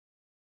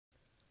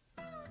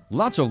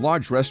Lots of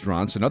large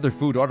restaurants and other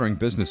food ordering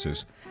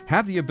businesses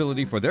have the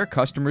ability for their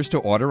customers to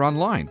order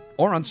online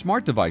or on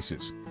smart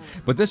devices.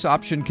 But this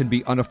option can be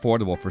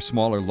unaffordable for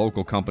smaller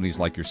local companies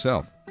like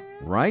yourself,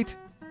 right?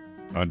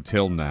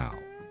 Until now.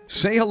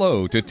 Say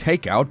hello to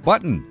TakeOut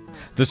Button,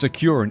 the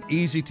secure and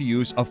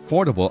easy-to-use,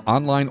 affordable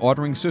online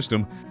ordering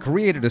system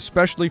created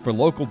especially for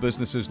local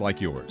businesses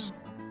like yours.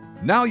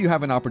 Now you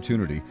have an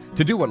opportunity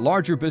to do what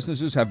larger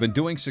businesses have been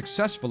doing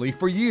successfully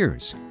for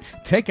years.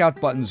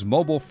 TakeOut Button's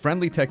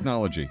mobile-friendly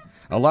technology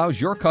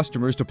allows your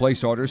customers to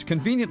place orders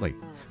conveniently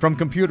from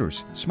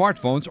computers,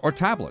 smartphones, or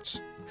tablets.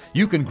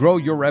 You can grow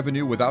your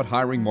revenue without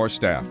hiring more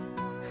staff.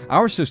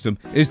 Our system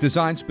is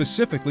designed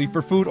specifically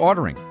for food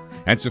ordering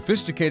and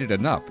sophisticated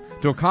enough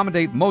to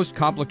accommodate most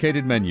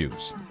complicated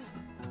menus.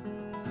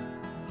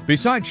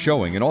 Besides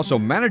showing and also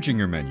managing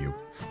your menu,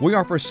 we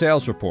offer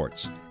sales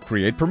reports,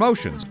 create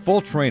promotions,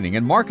 full training,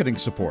 and marketing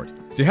support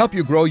to help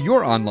you grow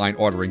your online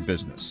ordering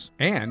business.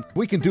 And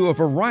we can do a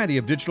variety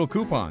of digital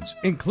coupons,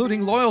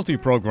 including loyalty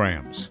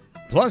programs.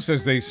 Plus,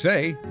 as they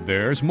say,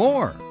 there's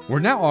more. We're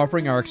now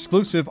offering our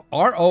exclusive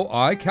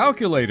ROI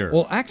calculator.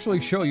 We'll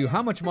actually show you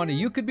how much money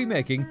you could be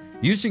making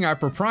using our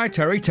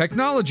proprietary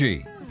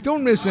technology.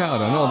 Don't miss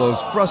out on all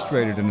those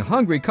frustrated and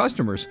hungry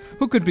customers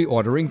who could be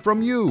ordering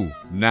from you.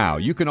 Now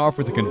you can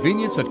offer the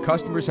convenience that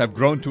customers have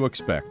grown to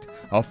expect.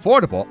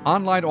 Affordable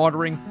online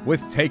ordering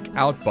with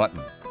TakeOut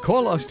Button.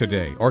 Call us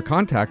today or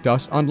contact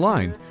us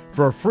online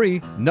for a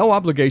free,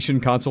 no-obligation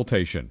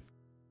consultation.